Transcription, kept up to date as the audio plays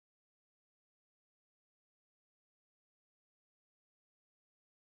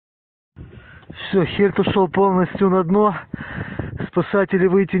Все, Хельт ушел полностью на дно. Спасатели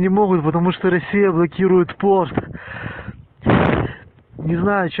выйти не могут, потому что Россия блокирует порт. Не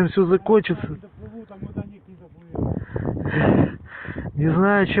знаю, чем все закончится. Не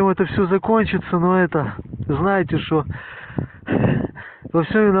знаю, чем это все закончится, но это, знаете, что во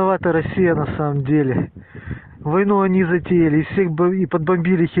всем виновата Россия на самом деле. Войну они затеяли, и всех и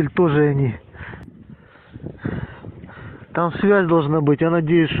подбомбили Хельт тоже они. Там связь должна быть. Я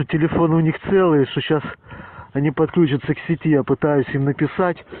надеюсь, что телефоны у них целые, что сейчас они подключатся к сети. Я пытаюсь им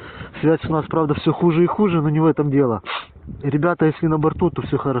написать. Связь у нас, правда, все хуже и хуже, но не в этом дело. Ребята, если на борту, то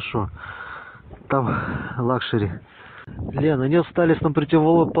все хорошо. Там лакшери. Лен, они остались на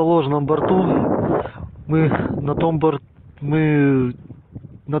противоположном борту. Мы на том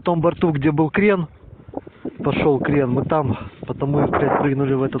борту, где был крен. Пошел крен. Мы там, потому и опять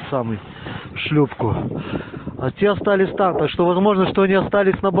прыгнули в этот самый шлюпку. А те остались там, так что возможно, что они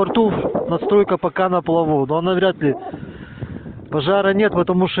остались на борту, надстройка пока на плаву, но она вряд ли. Пожара нет,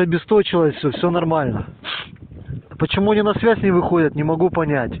 потому что обесточилось все нормально. Почему они на связь не выходят, не могу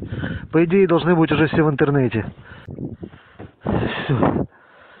понять. По идее, должны быть уже все в интернете. Все.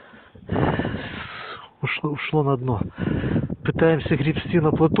 Ушло на дно. Пытаемся гребсти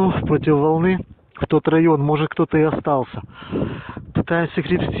на плоту против волны в тот район, может кто-то и остался. Пытаемся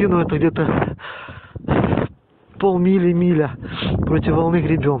гребсти, но это где-то полмили-миля против волны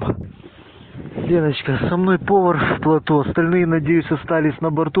гребем. Леночка, со мной повар в плоту, остальные, надеюсь, остались на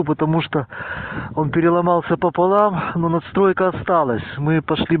борту, потому что он переломался пополам, но надстройка осталась. Мы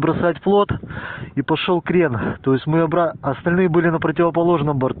пошли бросать плот, и пошел крен. То есть мы остальные были на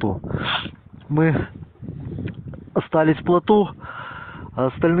противоположном борту. Мы остались в плоту, а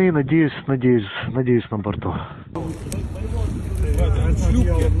остальные, надеюсь, на борту.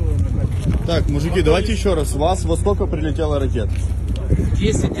 Так, мужики, давайте еще раз. Вас во сколько прилетела ракета?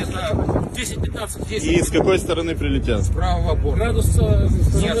 10, не знаю, 10-15, 10. И с какой стороны прилетела? С правого борта. Нет,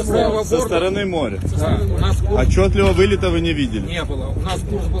 с правого борта. Со стороны моря. Да, у нас курс... Отчетливо вылета вы не видели? Не было. У нас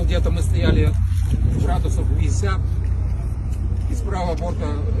курс был где-то, мы стояли градусов 50. И с правого борта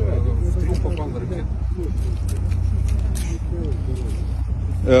в трюм попал ракета.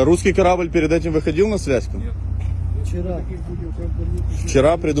 Русский корабль перед этим выходил на связь? Нет.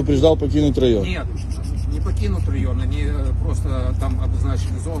 Вчера предупреждал покинуть район? Нет, не покинут район. Они просто там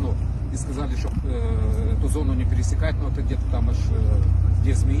обозначили зону и сказали, что эту зону не пересекать, но это где-то там аж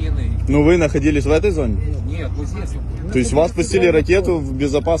где Змеиный. Ну вы находились в этой зоне? Нет, мы здесь. То есть вас пустили ракету в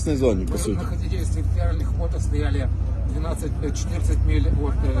безопасной зоне, по сути? Мы находились в территориальных водах, стояли 14 миль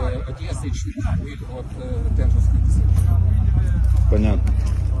от Одессы и 14 миль от Тенджерской. Понятно.